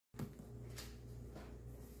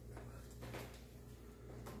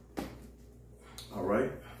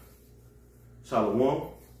Shalom.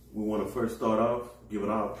 We want to first start off giving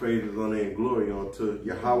our praises, honor, and glory unto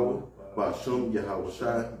Yahweh, Ba'ashum, Yahweh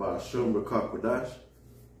Shai, Ba'ashum, Rakakwadash.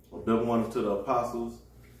 Double honors to the apostles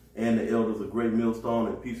and the elders of Great Millstone,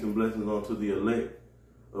 and peace and blessings unto the elect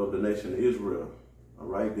of the nation of Israel. All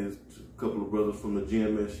right, there's a couple of brothers from the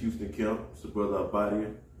GMS Houston camp. It's the brother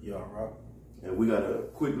Abadia. Yeah, right. And we got a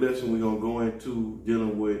quick lesson we're going to go into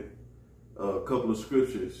dealing with a couple of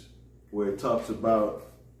scriptures where it talks about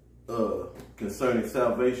concerning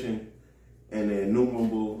salvation and the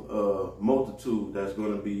innumerable multitude that's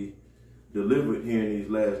going to be delivered here in these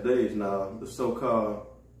last days. Now, the so-called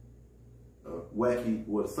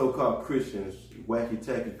so-called Christians,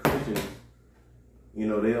 wacky-tacky Christians, you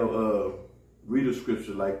know, they'll read a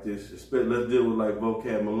scripture like this. Let's deal with like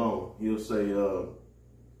Vocab Malone. He'll say, the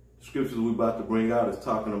scriptures we're about to bring out is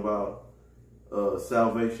talking about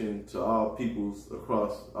salvation to all peoples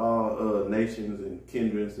across all nations and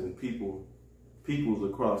kindreds and peoples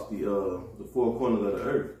across the four corners of the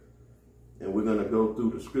earth. And we're going to go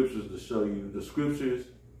through the scriptures to show you the scriptures,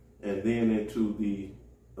 and then into the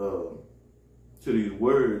to these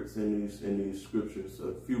words in these scriptures,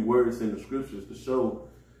 a few words in the scriptures to show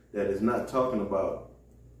that it's not talking about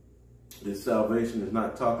this salvation is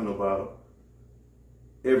not talking about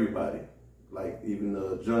everybody. Like even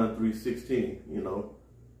John 3:16, you know,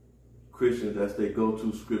 Christians, that's their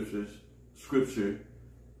go-to scripture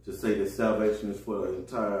to say that salvation is for the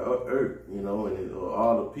entire earth, you know, and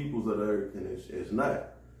all the peoples of the earth, and it's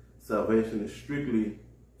not. Salvation is strictly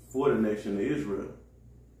for the nation of Israel,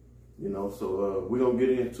 you know. So we're gonna get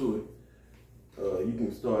into it. You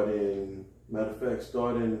can start in, matter of fact,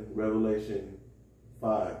 start in Revelation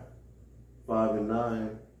 5 and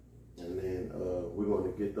 9. And then we're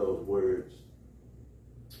going to get those words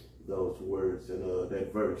in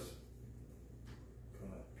that verse.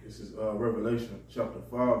 This is Revelation chapter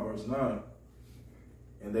 5, verse 9.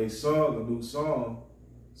 And they sung a new song,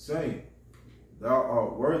 saying, "Thou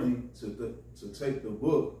art worthy to take the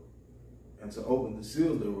book and to open the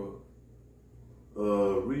seals thereof."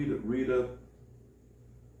 Read up.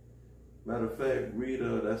 Matter of fact,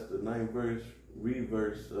 that's the 9th verse. Read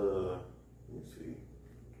verse. Let me see.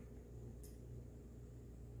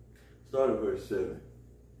 Start at verse 7.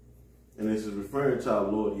 And this is referring to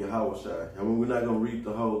our Lord Yahweh Shai. I mean, we're not going to read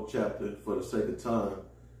the whole chapter for the sake of time.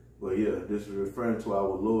 But yeah, this is referring to our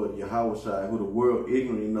Lord Yahweh Shai, who the world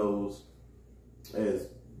ignorantly knows as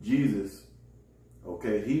Jesus.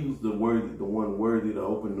 Okay, he was the one worthy to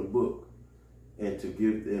open the book and to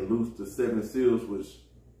give and loose the 7 seals,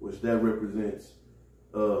 which that represents.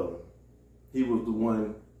 He was the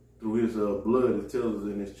one, through his blood, it tells us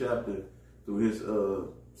in this chapter, through his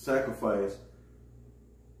sacrifice,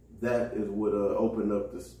 that is what opened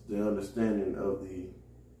up the understanding of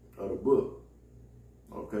the book.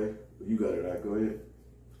 Okay, you got it. Right, go ahead.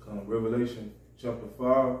 Revelation chapter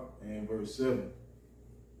 5 and verse 7.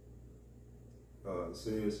 It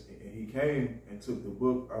says, "And he came and took the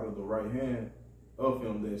book out of the right hand of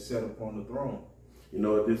him that sat upon the throne." You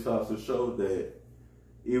know, this also shows that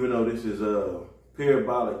even though this is a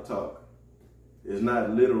parabolic talk, it's not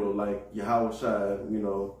literal, like Yahweh Shai, you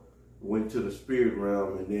know, went to the spirit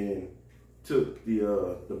realm and then took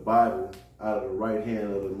the Bible out of the right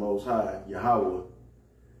hand of the Most High, Yahweh,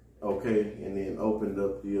 okay, and then opened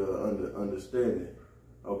up the understanding.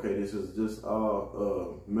 Okay, this is just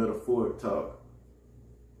all metaphoric talk,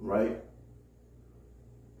 right?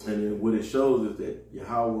 And then what it shows is that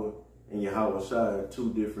Yahweh and Yahweh Shai are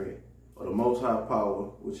two different, or the Most High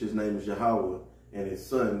power, which his name is Yahweh, and his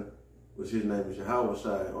son, which his name is Yahweh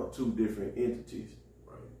Shai, are two different entities.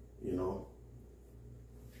 Right. You know.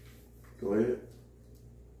 Go ahead.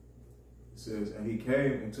 It says, "And he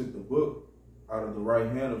came and took the book out of the right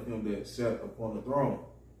hand of him that sat upon the throne."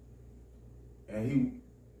 And he...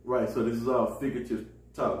 Right, so this is all figurative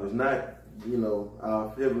talk. It's not, you know, our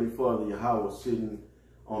Heavenly Father Yahweh sitting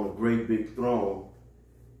on a great big throne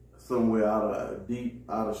somewhere out of deep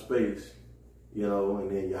outer space, you know,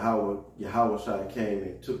 and then Yahweh Shai came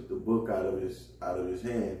and took the book out of his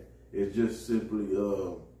hand. It's just simply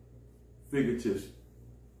figurative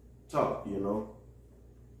talk, you know.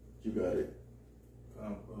 You got it.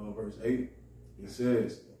 Verse 8, it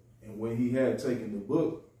says, "And when he had taken the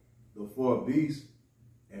book, the 4 beasts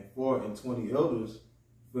and 24 elders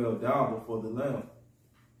fell down before the Lamb,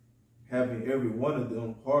 having every one of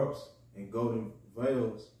them harps and golden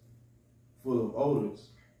veils full of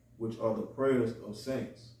odors, which are the prayers of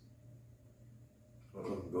saints."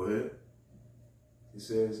 Go ahead. It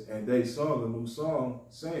says, "And they sung a new song,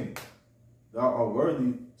 saying, Thou art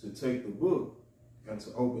worthy to take the book and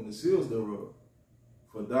to open the seals thereof.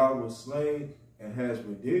 For thou wast slain and hast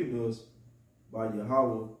redeemed us by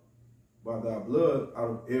Yahweh, by thy blood, out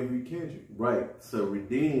of every kindred. Right. So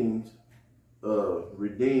redeemed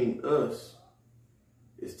us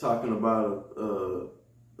is talking about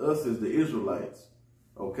us as the Israelites.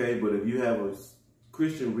 Okay, but if you have a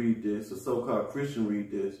Christian read this, a so-called Christian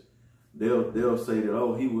read this, they'll say that,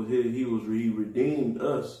 oh, he redeemed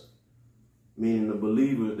us, meaning the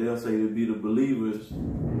believers. They'll say it'd be the believers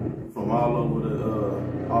from all over the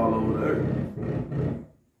earth.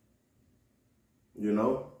 You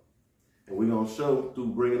know, and we're gonna show through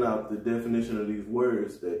bringing out the definition of these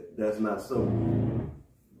words that that's not so.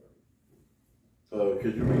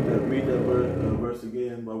 Could you read that verse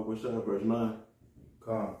again, Baba Bashar, verse 9?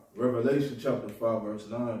 Come. Revelation chapter 5, verse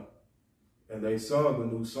 9. And they sung a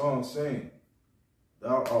new song, saying,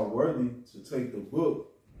 Thou art worthy to take the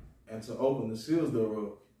book and to open the seals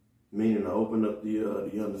thereof. Meaning to open up the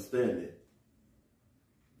understanding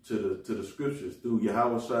to the scriptures through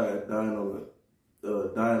Yahweh Shai dying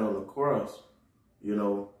on the cross. You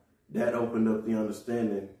know, that opened up the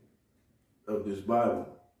understanding of this Bible.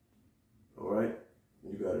 All right,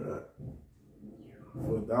 you got it out.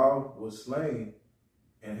 For thou wast slain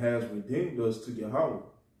and has redeemed us to Yahweh.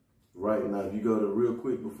 Right, now if you go to real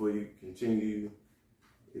quick before you continue,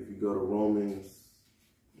 if you go to Romans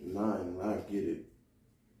 9, and I get it.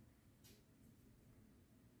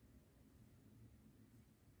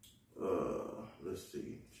 Let's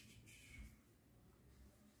see.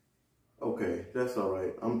 Okay, that's all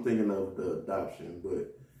right. I'm thinking of the adoption,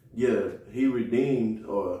 but yeah, he redeemed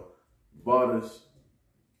or bought us.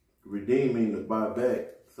 Redeeming to buy back.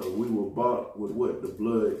 So we were bought with what? The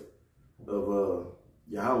blood of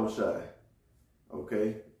Yahweh Shai.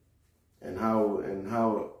 Okay? And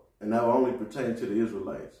that only pertained to the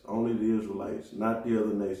Israelites. Only the Israelites, not the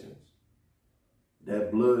other nations.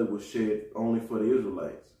 That blood was shed only for the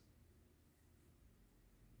Israelites.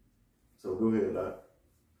 So go ahead, Doc.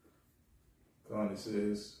 God, it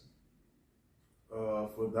says,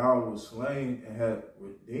 for thou wast slain and had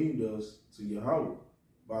redeemed us to Yahweh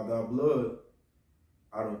by thy blood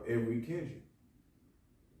out of every kindred.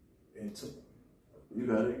 And you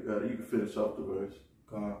got it. You can finish off the verse.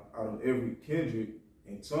 God, out of every kindred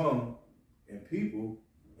and tongue and people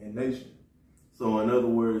and nation. So in other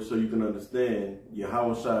words, so you can understand,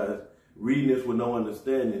 Yahweh Shai, reading this with no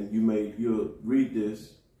understanding, you'll read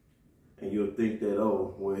this and you'll think that,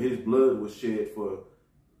 oh, well, his blood was shed for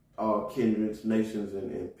all kindreds, nations,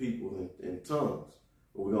 and people and tongues.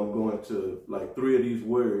 But we're going to go into like 3 of these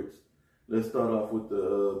words. Let's start off with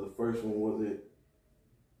the first one. Was it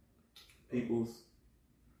peoples?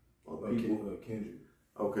 Or people? Kindred.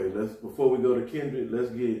 Okay, before we go to kindred,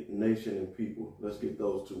 let's get nation and people. Let's get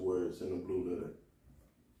those 2 words in the blue letter.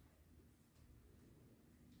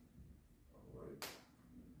 All right.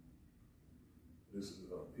 This is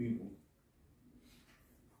people.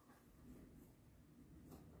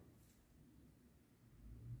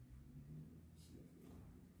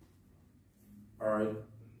 All right,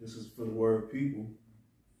 this is for the word people.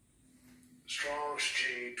 Strong's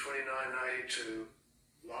G 2992,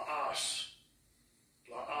 La'as.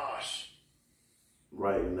 La'as.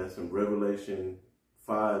 Right, and that's in Revelation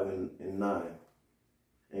 5 and 9.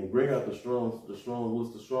 And bring out the strong,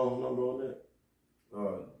 what's the strong number on that?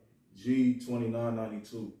 G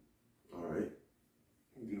 2992. All right,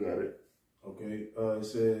 you got it. Okay, it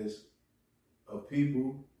says a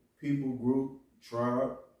people group,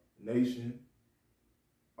 tribe, nation,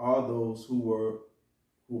 all those who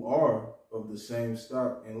are of the same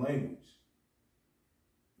stock and language.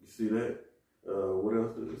 You see that? What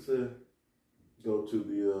else does it say? Go to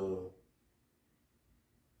the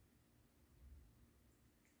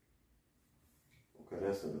okay,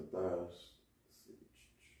 that's in the thighs.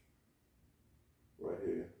 Right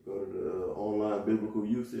here. Go to the online biblical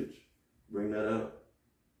usage. Bring that up.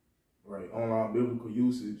 Right, online biblical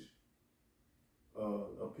usage.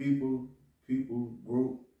 A people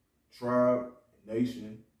group, tribe,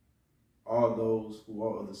 nation, all those who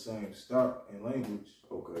are of the same stock and language.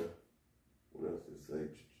 Okay. What else did it say?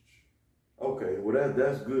 Okay, well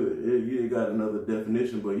that's good. You got another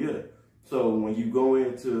definition, but yeah. So when you go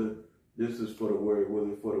into, this is for the word, was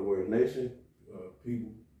it for the word nation?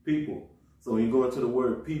 People. So when you go into the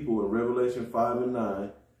word people in Revelation 5 and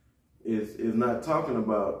 9, is not talking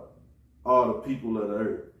about all the people of the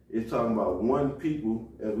earth. It's talking about one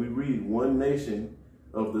people, as we read, one nation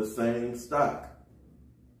of the same stock.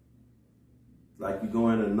 Like you go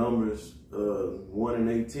into Numbers 1 and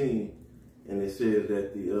 18, and it says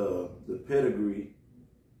that the pedigree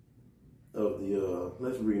of the,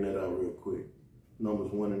 let's read that out real quick.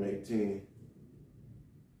 Numbers 1 and 18.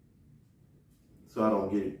 So I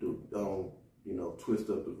don't get it, I don't, twist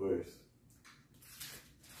up the verse.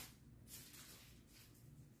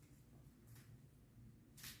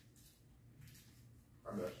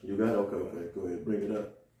 I got you. You got it? Okay. Go ahead. Bring it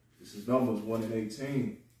up. This is Numbers 1 and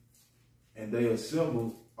 18. And they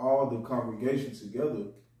assembled all the congregation together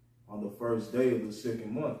on the first day of the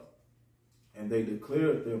second month. And they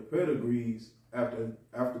declared their pedigrees after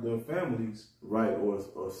their families. Right,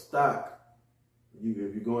 or stock.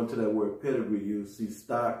 If you go into that word pedigree, you'll see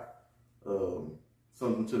stock,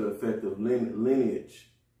 something to the effect of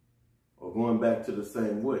lineage, or going back to the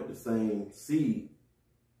same what? The same seed.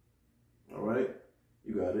 All right?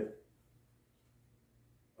 You got it.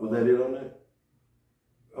 Was that it on that?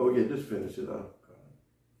 Oh, yeah, just finish it off.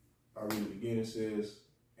 I read it again. It says,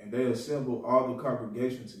 and they assembled all the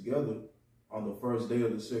congregation together on the first day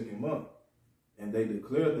of the second month, and they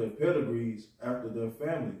declared their pedigrees after their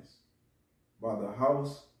families by the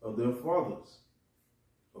house of their fathers,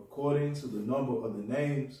 according to the number of the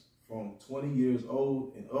names from 20 years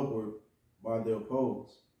old and upward by their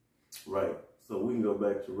polls. Right. So we can go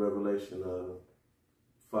back to Revelation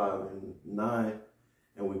 5 and 9,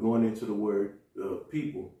 and we're going into the word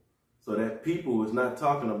people. So that people is not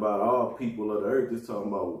talking about all people of the earth. It's talking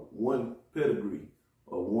about one pedigree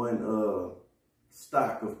or one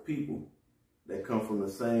stock of people that come from the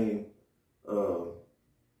same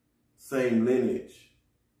lineage.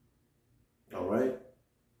 All right.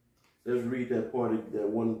 Let's read that part of that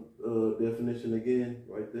one definition again,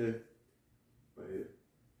 right there, right here.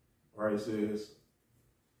 Right, it says,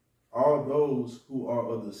 all those who are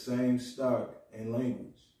of the same stock and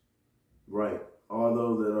language. Right. All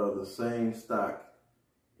those that are the same stock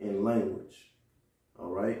and language. All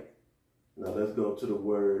right. Now let's go to the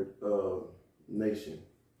word nation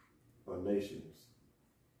or nations.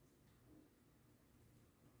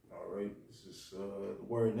 All right. This is the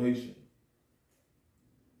word nation.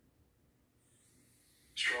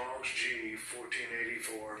 Strong's G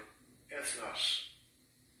 1484. Ethnos.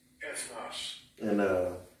 Ethnos. And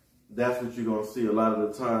that's what you're going to see a lot of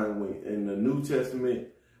the time when in the New Testament,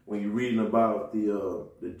 when you're reading about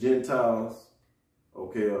the Gentiles,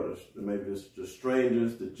 okay, or maybe the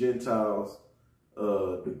strangers, the Gentiles,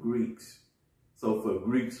 the Greeks. So for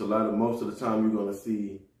Greeks, most of the time you're going to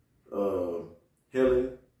see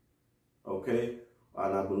Helen, okay,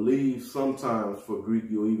 and I believe sometimes for Greek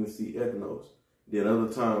you'll even see ethnos. Then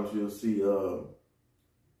other times you'll see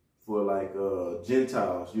for like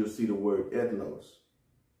Gentiles you'll see the word ethnos.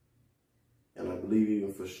 And I believe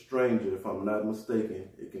even for stranger, if I'm not mistaken,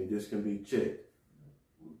 this can be checked.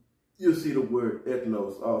 You'll see the word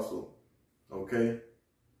ethnos also. Okay.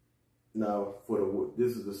 Now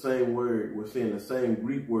this is the same word. We're seeing the same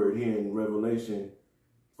Greek word here in Revelation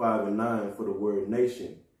 5 and 9 for the word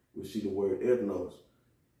nation. We see the word ethnos.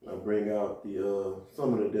 I'll bring out the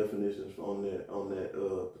some of the definitions on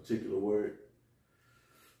that particular word.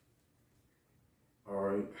 All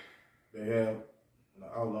right. They have an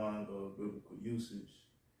outline of biblical usage.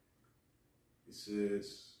 It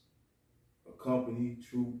says a company,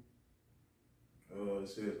 troop. It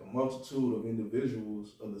says a multitude of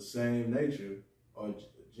individuals of the same nature or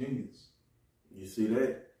genus. You see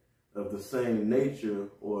that? Of the same nature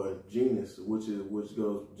or genus,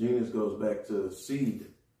 genus goes back to seed,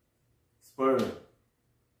 sperm.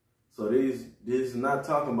 So this is not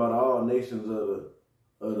talking about all nations of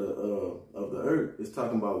the earth. It's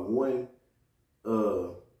talking about one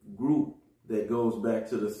group that goes back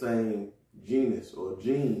to the same genus or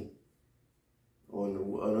gene, or in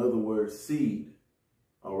other words, seed.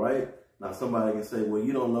 All right. Now somebody can say, well,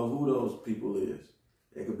 you don't know who those people is.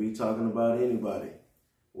 They could be talking about anybody.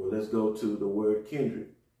 Well, let's go to the word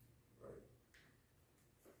kindred. Right.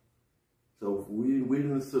 So we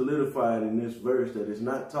didn't solidify it in this verse that it's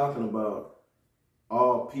not talking about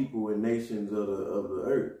all people and nations of the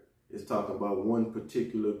earth. It's talking about one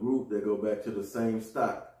particular group that go back to the same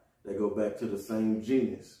stock, that go back to the same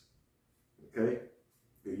genus. Okay?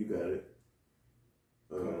 Here, you got it.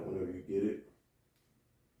 Whenever you get it.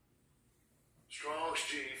 Strong's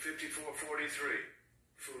G 5443.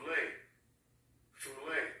 Foulet.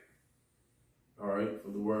 All right,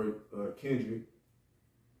 for the word kindred.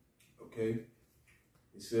 Okay.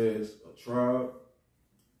 It says a tribe.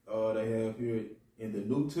 They have here in the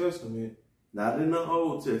New Testament. Not in the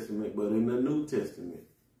Old Testament, but in the New Testament.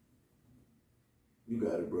 You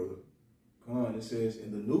got it, brother. It says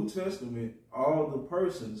in the New Testament, all the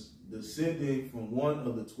persons descending from one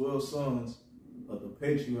of the 12 sons of the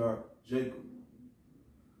patriarch Jacob.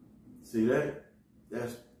 See that?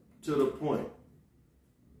 That's to the point.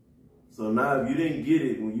 So now if you didn't get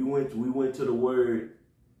it, when we went to the word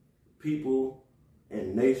people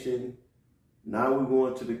and nation, now we're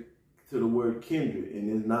going to the word kindred, and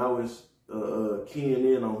then now it's keying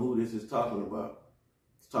in on who this is talking about.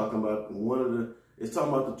 It's talking about it's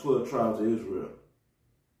talking about the 12 tribes of Israel.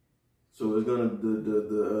 So it's gonna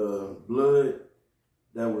the blood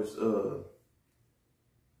that was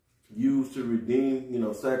used to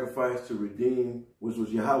redeem, sacrifice to redeem, which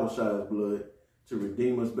was Yahweh's blood to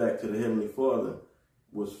redeem us back to the Heavenly Father,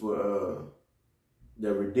 was for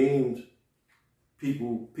that redeemed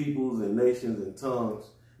peoples and nations and tongues.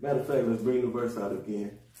 Matter of fact, let's bring the verse out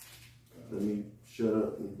again. Let me shut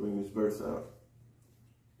up and bring this verse out.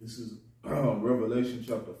 This is Revelation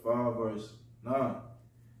chapter 5, verse 9.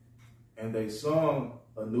 And they sung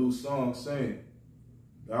a new song, saying,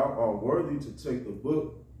 Thou art worthy to take the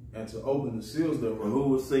book and to open the seals thereof. And who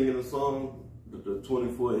was singing the song? The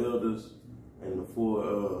 24 elders and the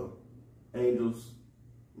 4 angels,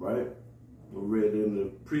 right? We read in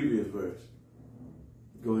the previous verse.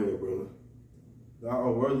 Go ahead, brother. Thou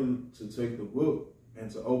art worthy to take the book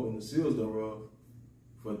and to open the seals thereof,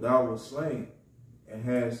 for thou wast slain and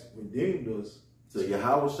hast redeemed us. So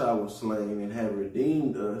Yahweh was slain and had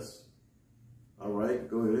redeemed us. All right,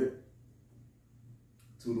 go ahead.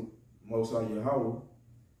 To the Most High Yahweh,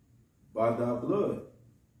 by thy blood,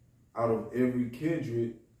 out of every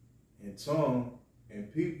kindred and tongue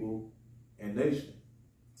and people and nation.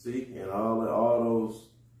 See, and all those,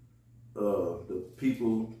 the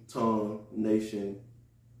people, tongue, nation,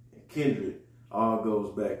 and kindred, all goes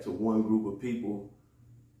back to one group of people,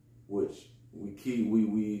 which we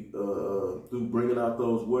through bringing out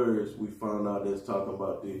those words, we found out that's talking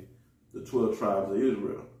about the 12 tribes of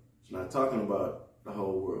Israel. It's not talking about the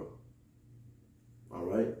whole world. All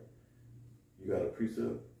right? You got a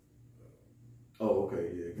precept? Oh,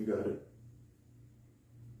 okay, yeah, you got it.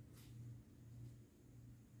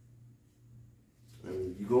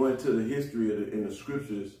 And you go into the history in the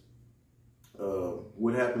scriptures,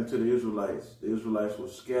 what happened to the Israelites? The Israelites were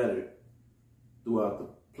scattered throughout the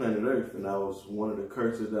planet Earth, and that was one of the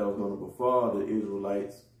curses that was going to befall the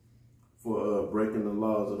Israelites for breaking the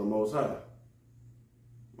laws of the Most High.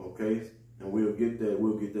 Okay, and we'll get that.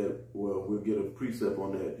 Well, we'll get a precept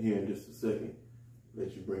on that here in just a second.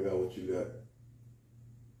 Let you bring out what you got.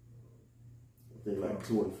 I think like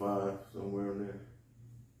 2 and 5 somewhere in there.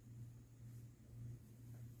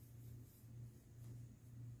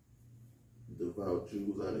 Devout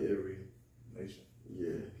Jews out of every nation.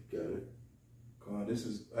 Yeah, got it. This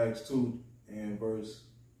is Acts 2 and verse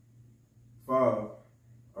 5.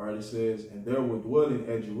 All right, it says, And there were dwelling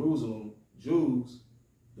at Jerusalem Jews,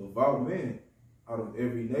 devout men, out of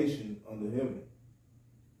every nation under heaven.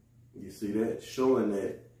 You see that? Showing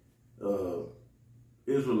that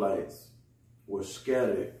Israelites were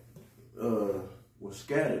scattered,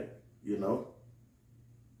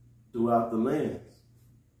 throughout the lands.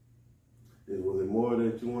 Was it more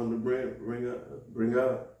that you wanted to bring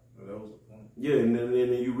out? Oh, that was the point. Yeah, and then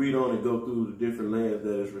you read on and go through the different lands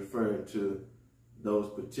that is referring to those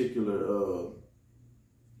particular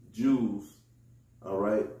Jews, all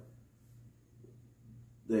right,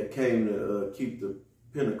 that came to keep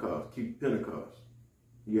Pentecost.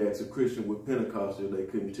 You ask a Christian what Pentecost is, they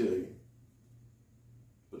couldn't tell you.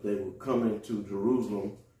 But they were coming to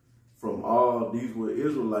Jerusalem from these were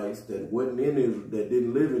Israelites that wasn't in Israel, that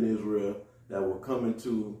didn't live in Israel, that were coming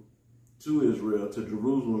to Israel, to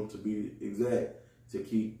Jerusalem to be exact, to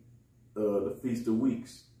keep the Feast of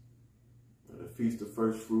Weeks, the Feast of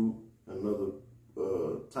First Fruit. Another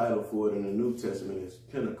title for it in the New Testament is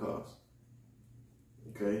Pentecost.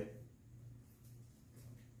 Okay?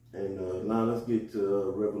 And now let's get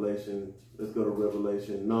to Revelation. Let's go to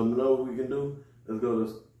Revelation. No, what we can do? Let's go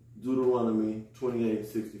to Deuteronomy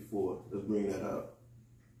 28:64. Let's bring that out.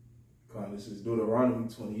 This is Deuteronomy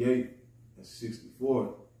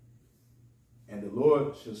 28:64. And the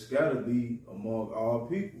Lord shall scatter thee among all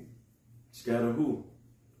people. Scatter who?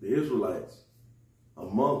 The Israelites.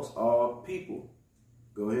 Amongst all people.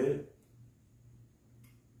 Go ahead.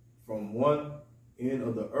 From one end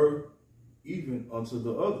of the earth even unto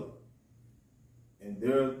the other. And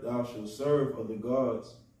there thou shalt serve other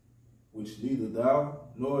gods, which neither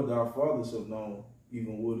thou nor thy fathers have known,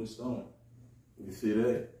 even wood and stone. You see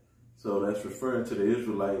that? So that's referring to the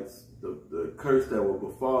Israelites, the curse that will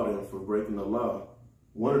befall them for breaking the law.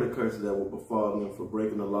 One of the curses that will befall them for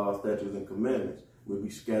breaking the law, statutes, and commandments will be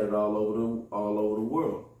scattered all over the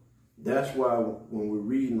world. That's why when we're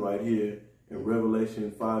reading right here in Revelation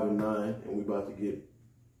 5 and 9, and we're about to get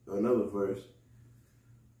another verse,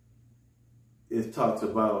 it talks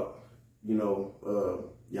about,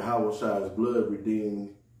 Yahweh's blood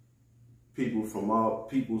redeemed people from all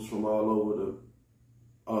peoples, from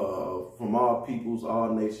all peoples,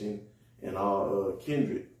 all nations, and all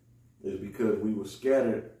kindred. Is because we were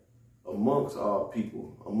scattered amongst all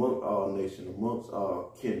people, amongst all nations, amongst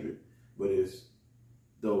all kindred. But it's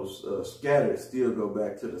those scattered still go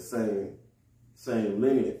back to the same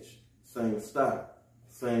lineage, same stock,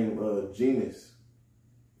 same genus.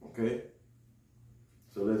 Okay?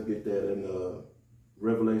 So let's get that in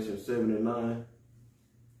Revelation 7 and 9.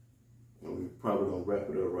 And we're probably going to wrap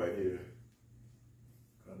it up right here.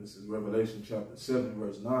 This is Revelation chapter 7,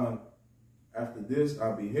 verse 9. After this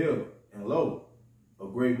I beheld, and lo, a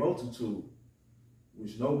great multitude,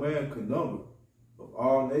 which no man could number, of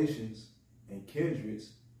all nations and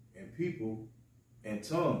kindreds and people and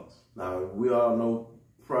tongues. Now, we all know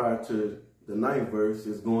prior to the 9th verse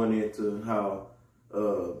is going into how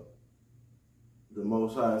the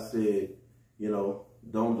Most High said, you know,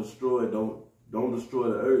 don't destroy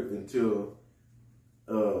the earth until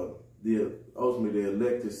ultimately the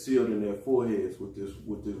elect is sealed in their foreheads with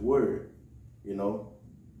this word, you know.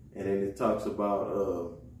 And then it talks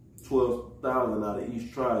about 12,000 out of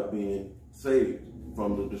each tribe being saved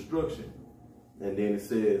from the destruction. And then it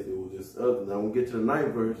says it was just other. Now when we get to the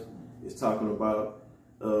 9th verse, it's talking about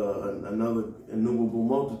another innumerable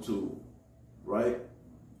multitude, right?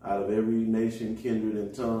 Out of every nation, kindred,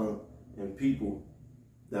 and tongue, and people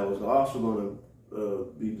that was also going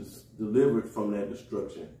to be delivered from that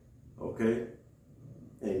destruction, okay?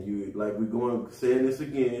 And you, like we're going saying this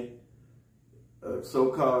again, a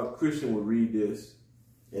so-called Christian would read this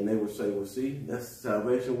and they would say, well, see, that's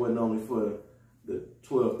salvation wasn't only for the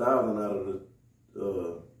 12,000 out of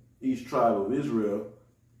the each tribe of Israel,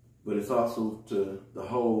 but it's also to the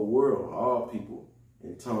whole world, all people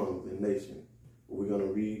and tongues and nations. We're going to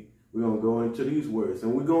read, we're going to go into these words.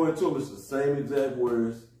 And we go into them, it's the same exact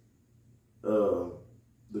words. The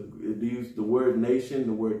word nation,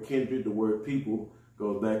 the word kindred, the word people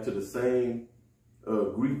goes back to the same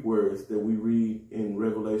Greek words that we read in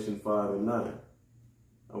Revelation 5 and 9.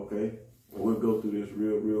 Okay? And we'll go through this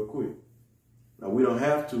real quick. Now, we don't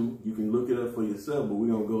have to. You can look it up for yourself, but we're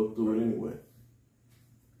going to go through it anyway.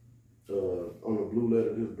 On the blue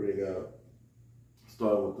letter, just bring out,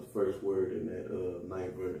 start with the first word in that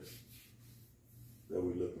 9th verse that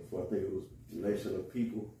we're looking for. I think it was nation of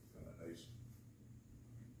people. Nation.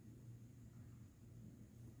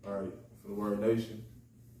 All right, for the word nation.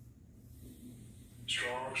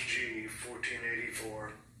 Strong's G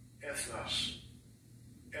 1484. Ethnos.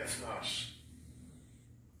 Ethnos.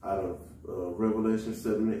 Out of Revelation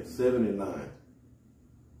 7 and 9.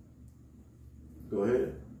 Go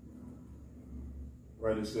ahead.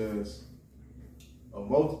 Right, it says, a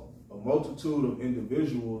multitude of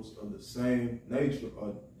individuals of the same nature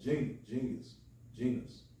or genus. You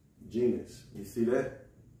see that?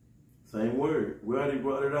 Same word. We already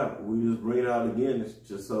brought it out. We just bring it out again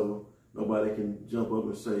just so nobody can jump up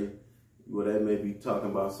and say, well, that may be talking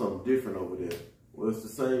about something different over there. Well, it's the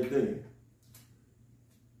same thing.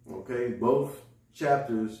 Okay? Both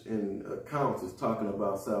chapters and accounts is talking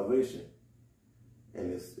about salvation. And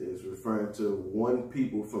it's referring to one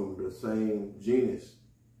people from the same genus,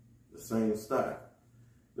 the same stock.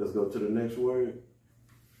 Let's go to the next word.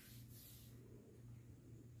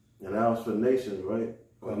 And that was for nations, right?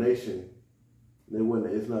 Or nation.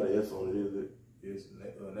 It's not an S on it, is it? It's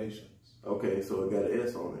nations. Okay, so it got an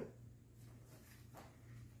S on it.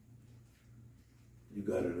 You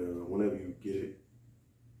got it whenever you get it.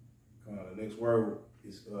 The next word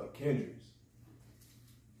is kindreds.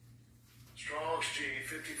 Strong's G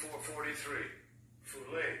 5443.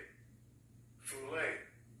 Fule.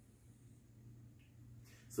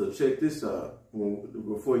 So check this out.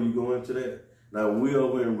 Before you go into that. Now we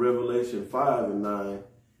over in Revelation 5 and 9.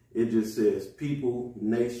 It just says people,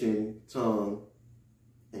 nation, tongue,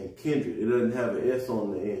 and kindred. It doesn't have an S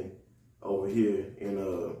on the end over here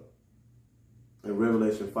in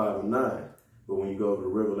Revelation 5 and 9. But when you go over to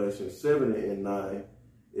Revelation 7 and 9,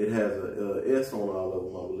 it has a S on all of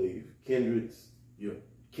them, I believe.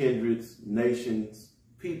 Kindreds, nations,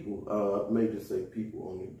 people. I may just say people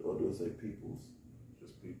only, or do I say peoples?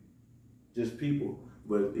 Just people. Just people.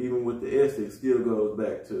 But even with the S, it still goes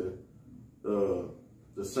back to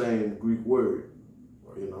the same Greek word,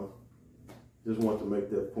 you know. Just want to make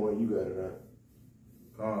that point. You got it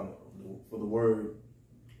out. For the word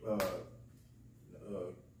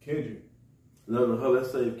kindred. No,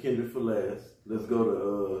 let's save kindred for last. Let's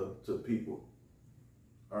go to people.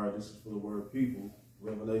 All right, this is for the word people.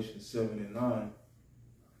 Revelation 7 and 9.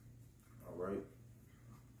 All right.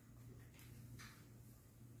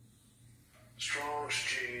 Strong's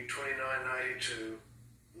G 2992.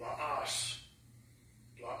 Laos.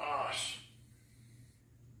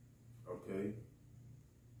 Okay.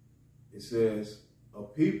 It says a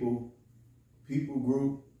people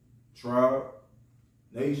group, tribe,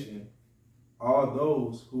 nation, all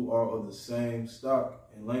those who are of the same stock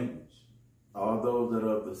and language. all those that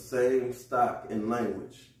are of the same stock and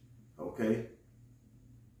language, okay?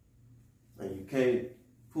 And you can't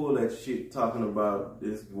pull that shit talking about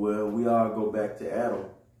this, well, we all go back to Adam,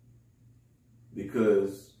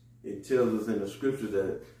 because it tells us in the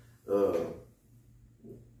scripture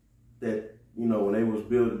that, you know, when they was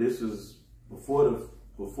building, this is before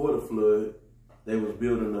the flood, they was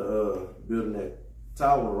building that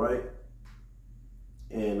tower, right?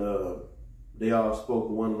 And they all spoke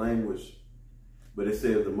one language, but it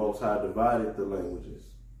says the Most High divided the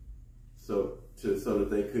languages, so that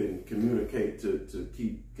they couldn't communicate to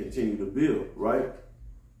continue to build, right?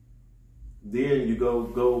 Then you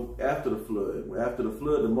go after the flood. After the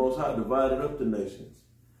flood, the Most High divided up the nations.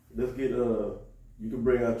 Let's get you can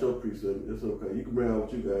bring out your precept. It's okay. You can bring out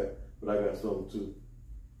what you got, but I got something too.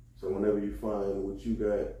 So whenever you find what you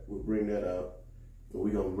got, we'll bring that out. And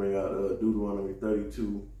we're gonna bring out Deuteronomy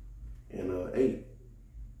 32 and 8.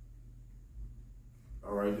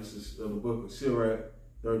 All right, this is the book of Sirach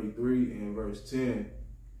 33 and verse 10.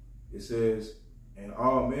 It says, "And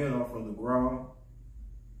all men are from the ground,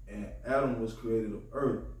 and Adam was created of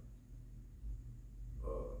earth."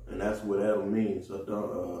 And that's what Adam means.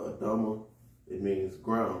 Adama, it means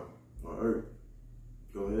ground or earth.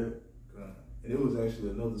 Go ahead. And it was actually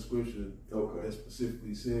another scripture that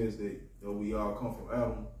specifically says that we all come from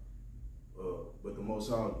Adam, but the Most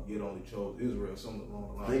High yet only chose Israel, something along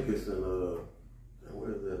the line. I think it's in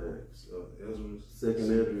where is that at? Ezra's. Second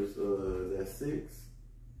Ezra's, is that 6?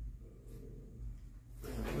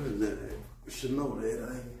 Where is that at? You should know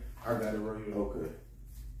that. I got it right here.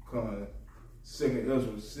 Okay. Second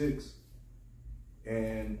Ezra 6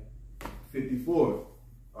 and 54.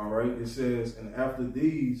 All right, it says, "And after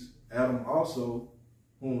these, Adam also,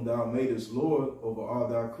 whom thou madest Lord over all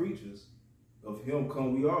thy creatures, of him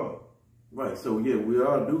come we all." Right, so yeah, we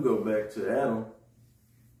all do go back to Adam.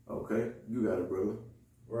 Okay, you got it, brother.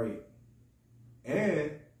 Right.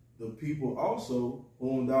 "And the people also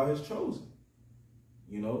whom thou hast chosen."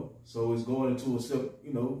 You know, so it's going into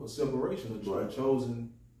a separation of right.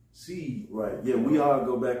 chosen seed. Right. Yeah, we all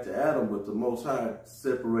go back to Adam, but the Most High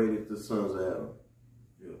separated the sons of Adam.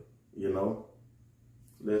 Yeah. You know?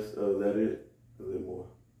 That's that it? A little more.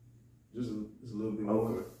 Just a little bit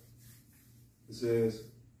more. It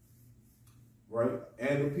says, right,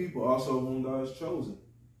 "And the people also whom thou hast chosen.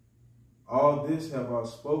 All this have I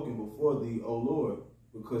spoken before thee, O Lord,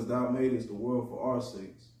 because thou madest the world for our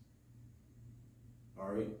sakes."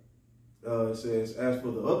 All right. It says, "As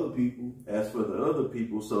for the other people." As for the other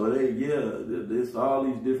people, so this all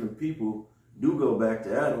these different people do go back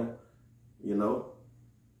to Adam, you know,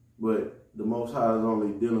 but the Most High is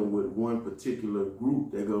only dealing with one particular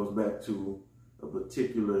group that goes back to a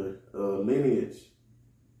particular lineage,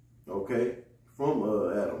 okay, from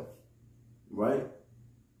Adam, right?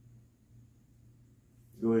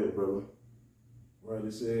 Go ahead, brother. Right.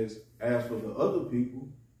 It says, "As for the other people,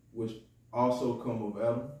 which also come of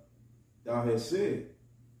Adam, thou hast said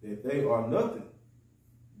that they are nothing,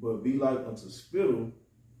 but be like unto spittle,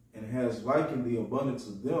 and has likened the abundance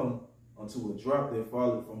of them unto a drop that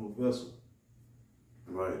falleth from a vessel."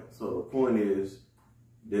 Right. So the point is,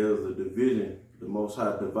 there's a division. The Most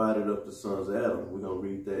High divided up the sons of Adam. We're going to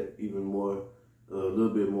read that even more, a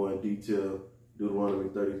little bit more in detail, Deuteronomy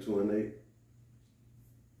 32 and 8.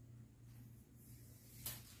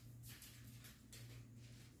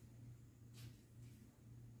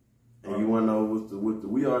 And you want to know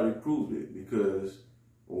we already proved it, because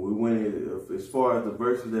when we went in, as far as the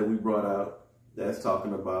verses that we brought out, that's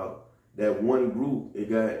talking about that one group.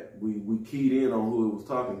 We keyed in on who it was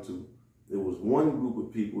talking to. It was one group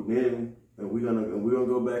of people. Then, and we're gonna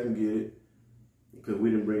go back and get it, because we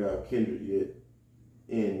didn't bring out kindred yet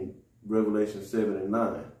in Revelation 7 and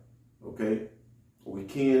 9. Okay, we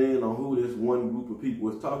keying in on who this one group of people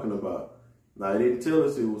was talking about. Now, it didn't tell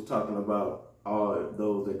us it was talking about all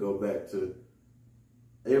those that go back to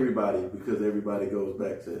everybody, because everybody goes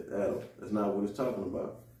back to Adam. That's not what it's talking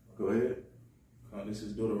about. Go ahead. This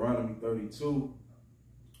is Deuteronomy 32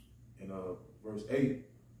 and verse 8.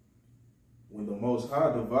 "When the Most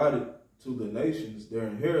High divided to the nations their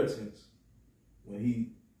inheritance, when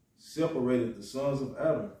he separated the sons of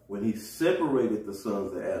Adam." When he separated the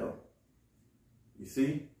sons of Adam. You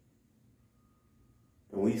see?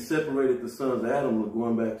 And when he separated the sons of Adam,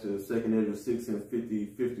 going back to 2 Ezra 6 and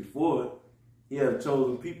 54, he had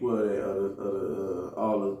chosen people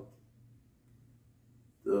all of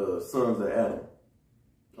the sons of Adam.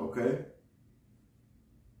 Okay?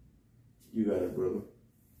 You got it, brother.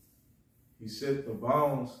 "He set the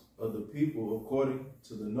bounds of the people according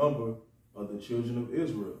to the number of the children of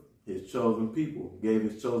Israel." His chosen people. Gave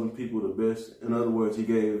his chosen people the best. In other words, he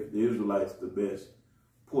gave the Israelites the best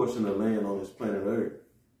portion of land on this planet Earth.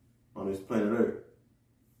 On this planet Earth.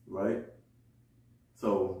 Right?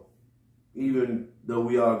 So, even though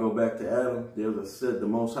we all go back to Adam, there's the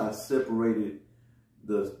Most High separated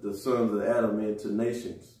the sons of Adam into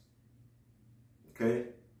nations. Okay?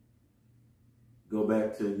 We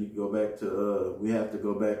have to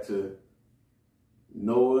go back to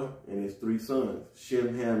Noah and his 3 sons,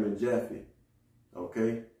 Shem, Ham, and Japheth.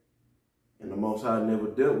 Okay? And the Most High never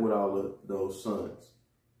dealt with all of those sons,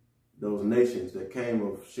 those nations that came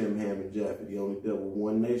of Shem, Ham, and Japheth. He only dealt with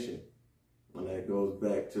one nation. And that goes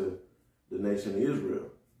back to the nation of Israel.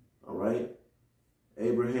 All right?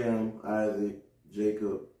 Abraham, Isaac,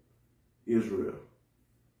 Jacob, Israel.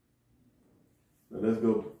 Now let's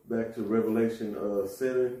go back to Revelation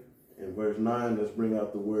 7 and verse 9. Let's bring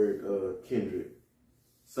out the word kindred.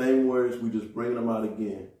 Same words, we just bring them out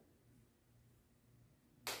again.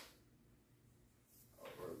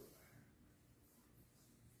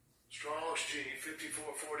 Strong's G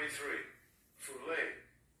 5443. Fule.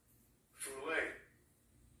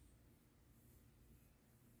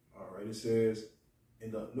 All right, it says,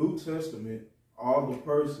 in the New Testament, all the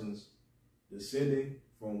persons descending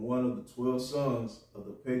from one of the 12 sons of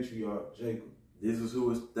the patriarch Jacob.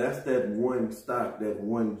 That's that one stock, that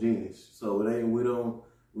one genus. So it ain't,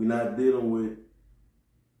 we're not dealing with,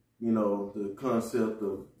 the concept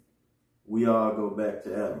of we all go back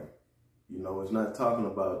to Adam. It's not talking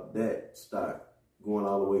about that stock going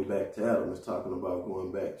all the way back to Adam. It's talking about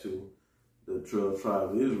going back to the 12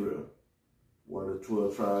 tribes of Israel, one of the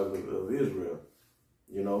 12 tribes of Israel.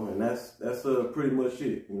 And that's pretty much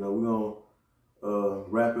it. We're going to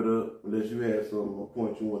wrap it up, unless you had a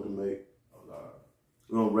point you want to make.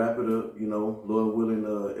 We're going to wrap it up, Lord willing,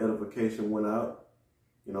 edification went out.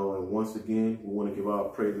 And once again, we want to give our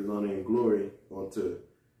praises, honor, and glory unto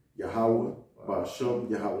Yahweh, Ba'ashem,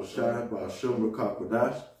 Yahweh Shai, Ba'ashem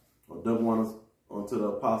Rakakwadash, or double honors unto the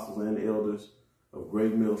apostles and the elders of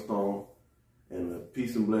Great Millstone, and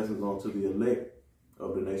peace and blessings unto the elect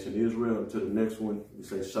of the nation of Israel. Until the next one, we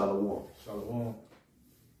say Shalom. Shalom.